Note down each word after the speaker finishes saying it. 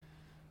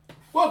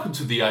Welcome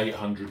to the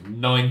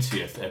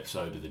 890th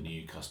episode of the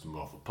New Customer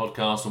Offer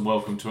podcast, and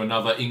welcome to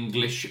another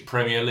English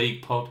Premier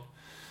League pod.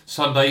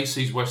 Sunday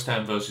sees West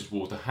Ham versus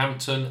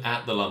Wolverhampton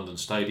at the London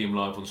Stadium,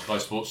 live on Sky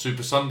Sports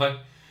Super Sunday.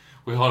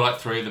 We highlight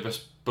three of the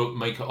best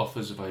bookmaker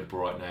offers available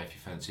right now if you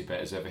fancy a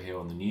bet as ever here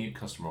on the New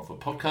Customer Offer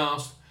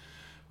podcast.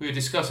 We are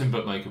discussing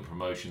bookmaker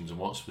promotions and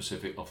what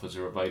specific offers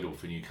are available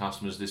for new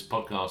customers. This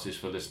podcast is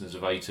for listeners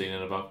of 18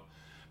 and above.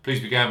 Please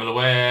be gamble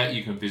aware.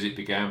 You can visit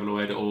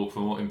begambleaware.org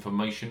for more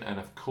information, and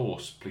of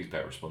course, please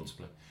bet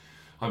responsibly.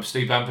 I'm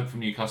Steve Bamford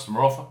from New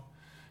Customer Offer,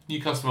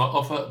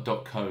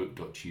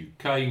 newcustomeroffer.co.uk.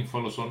 You can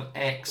follow us on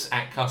X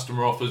at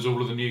Customer Offers.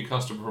 All of the new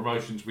customer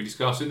promotions we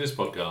discuss in this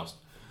podcast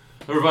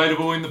are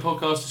available in the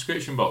podcast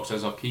description box,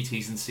 as are key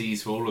T's and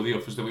C's for all of the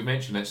offers that we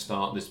mentioned. Let's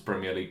start this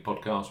Premier League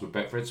podcast with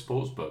Betfred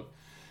Sportsbook.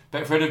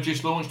 Betfred have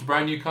just launched a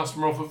brand new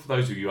customer offer for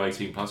those of you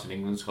 18 plus in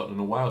England,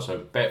 Scotland and Wales. So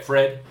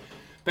Betfred,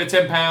 bet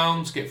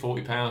 £10, get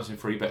 £40 in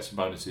free bets and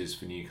bonuses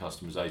for new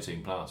customers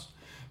 18 plus.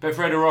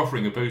 Betfred are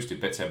offering a boosted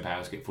bet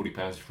 £10, get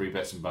 £40 in free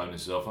bets and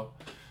bonuses offer.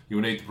 You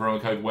will need the promo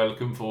code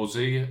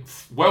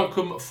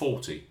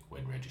WELCOME40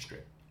 when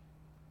registering.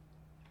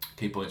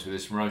 Key points for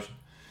this promotion.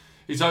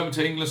 It's open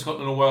to England,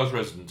 Scotland or Wales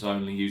residents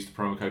only. Use the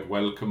promo code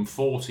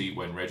WELCOME40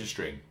 when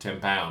registering.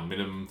 £10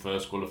 minimum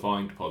first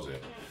qualifying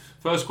deposit.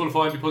 First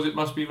qualifying deposit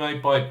must be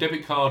made by a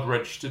debit card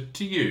registered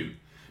to you.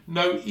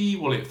 No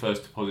e-wallet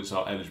first deposits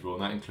are eligible,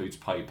 and that includes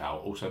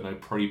PayPal. Also, no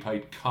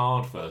prepaid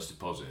card first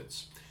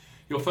deposits.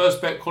 Your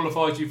first bet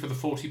qualifies you for the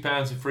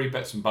 £40 in free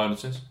bets and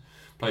bonuses.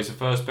 Place a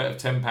first bet of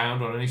 £10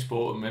 on any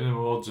sport at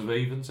minimum odds of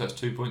evens. That's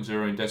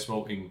 2.0 in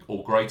decimal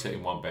or greater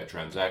in one bet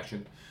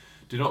transaction.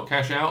 Do not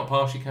cash out or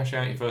partially cash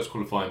out your first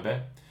qualifying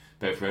bet.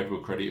 Betfred will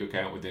credit your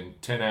account within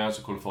 10 hours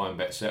of qualifying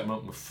bet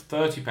settlement with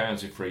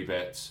 £30 in free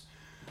bets,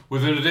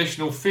 with an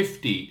additional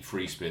 50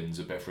 free spins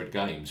at Betfred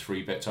games.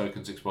 Free bet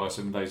tokens expire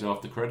 7 days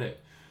after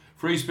credit.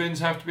 Free spins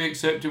have to be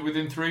accepted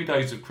within 3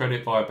 days of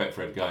credit via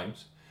Betfred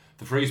games.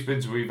 The free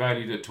spins will be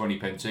valued at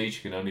 20p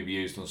each, can only be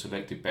used on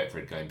selected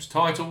Betfred games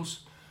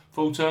titles.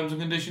 Full terms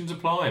and conditions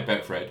apply.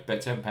 Betfred,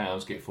 bet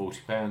 £10, get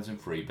 £40 in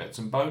free bets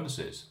and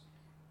bonuses.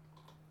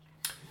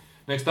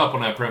 Next up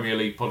on our Premier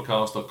League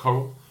podcast are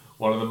Coral,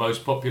 one of the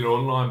most popular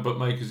online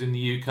bookmakers in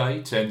the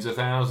UK. Tens of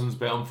thousands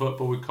bet on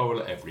football with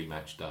Coral every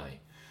match day.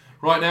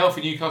 Right now, for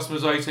new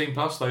customers 18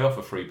 plus, they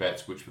offer free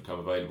bets which become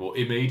available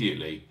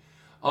immediately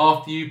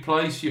after you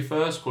place your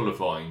first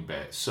qualifying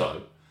bet.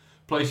 So,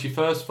 place your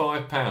first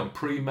 £5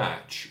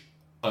 pre-match,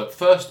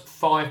 first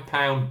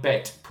 £5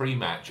 bet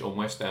pre-match on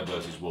West Ham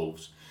versus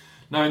Wolves,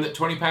 knowing that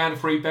 £20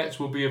 free bets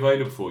will be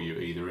available for you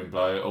either in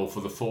play or for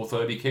the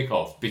 4:30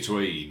 kick-off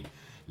between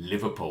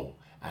Liverpool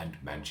and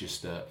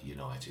Manchester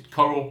United.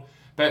 Coral,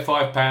 bet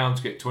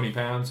 £5, get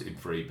 £20 in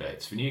free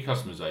bets. For new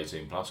customers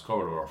 18 plus,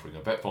 Coral are offering a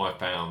bet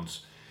 £5,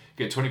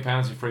 get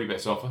 £20 in free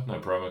bets offer. No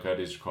promo code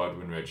is required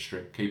when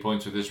registering. Key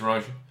points of this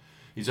promotion.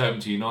 It's open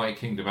to United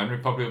Kingdom and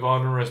Republic of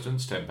Ireland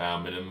residents.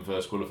 £10 minimum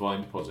first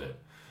qualifying deposit.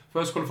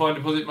 First qualifying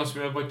deposit must be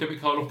made by debit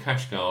card or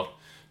cash card.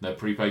 No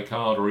prepaid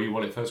card or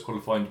e-wallet first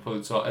qualifying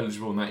deposits are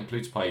eligible, and that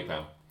includes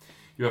PayPal.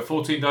 You have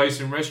 14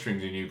 days in registering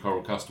as a new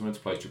Coral customer to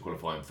place your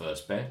qualifying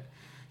first bet.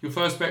 Your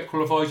first bet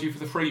qualifies you for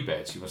the free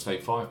bets. You must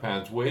take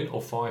 £5 win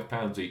or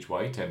 £5 each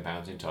way,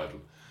 £10 in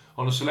total,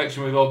 on a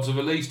selection with odds of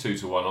at least 2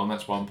 to 1 on,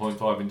 that's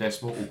 1.5 in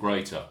decimal or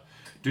greater.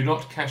 Do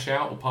not cash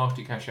out or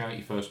partially cash out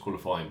your first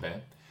qualifying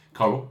bet.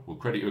 Coral will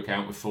credit your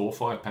account with 4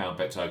 £5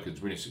 bet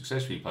tokens when you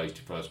successfully placed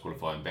your first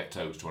qualifying bet,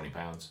 totals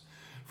 £20.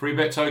 Free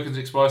bet tokens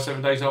expire 7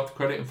 days after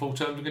credit and full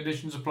terms and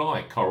conditions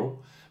apply.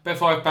 Coral, bet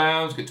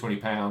 £5, get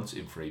 £20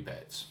 in free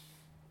bets.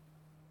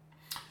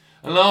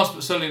 And last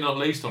but certainly not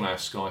least on our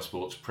Sky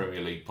Sports Premier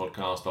League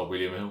podcast are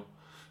William Hill,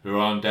 who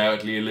are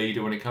undoubtedly a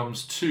leader when it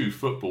comes to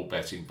football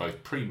betting,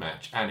 both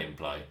pre-match and in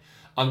play.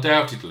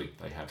 Undoubtedly,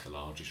 they have the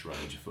largest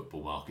range of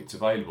football markets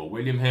available.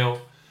 William Hill,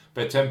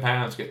 bet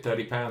 £10, get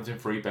 £30 in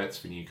free bets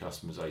for new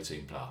customers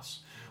 18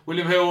 plus.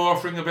 William Hill are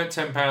offering a bet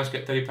 £10,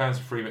 get £30 in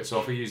free bets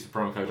offer. Use the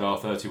promo code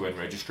R30 when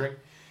registering.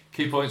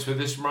 Key points for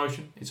this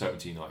promotion. It's open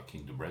to United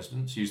Kingdom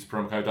residents. Use the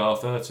promo code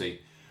R30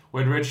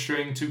 when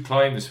registering to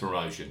claim this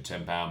promotion.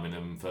 £10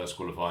 minimum first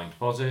qualifying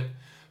deposit.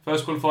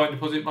 First qualifying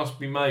deposit must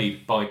be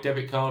made by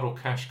debit card or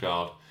cash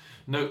card.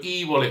 No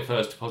e-wallet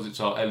first deposits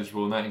are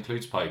eligible, and that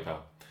includes PayPal.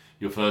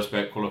 Your first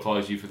bet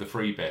qualifies you for the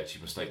free bets.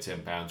 You must take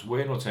 £10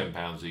 win or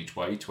 £10 each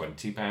way,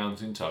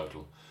 £20 in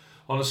total,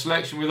 on a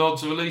selection with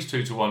odds of at least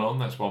 2 to 1 on,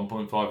 that's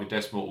 1.5 in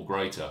decimal or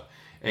greater.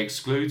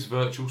 Excludes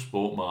virtual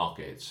sport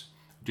markets.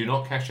 Do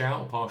not cash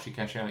out or partially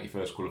cash out your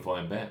first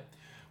qualifying bet.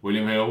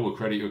 William Hill will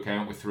credit your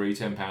account with 3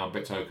 £10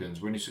 bet tokens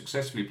when you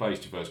successfully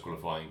placed your first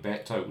qualifying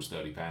bet, totals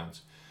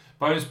 £30.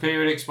 Bonus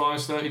period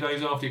expires 30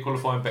 days after your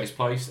qualifying bet is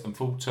placed, and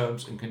full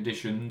terms and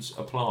conditions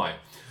apply.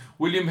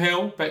 William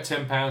Hill, bet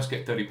 £10,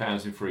 get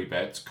 £30 in free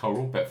bets.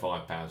 Coral, bet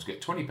 £5,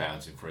 get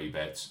 £20 in free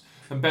bets.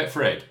 And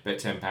Betfred, bet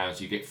 £10,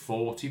 you get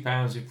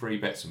 £40 in free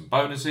bets and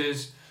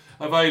bonuses.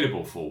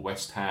 Available for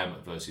West Ham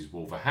versus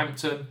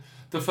Wolverhampton,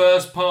 the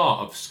first part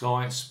of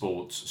Sky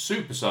Sports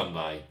Super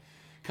Sunday.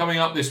 Coming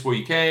up this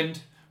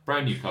weekend,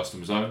 Brand new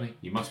customers only.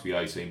 You must be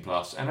 18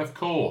 plus. And of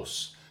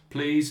course,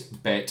 please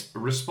bet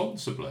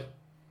responsibly.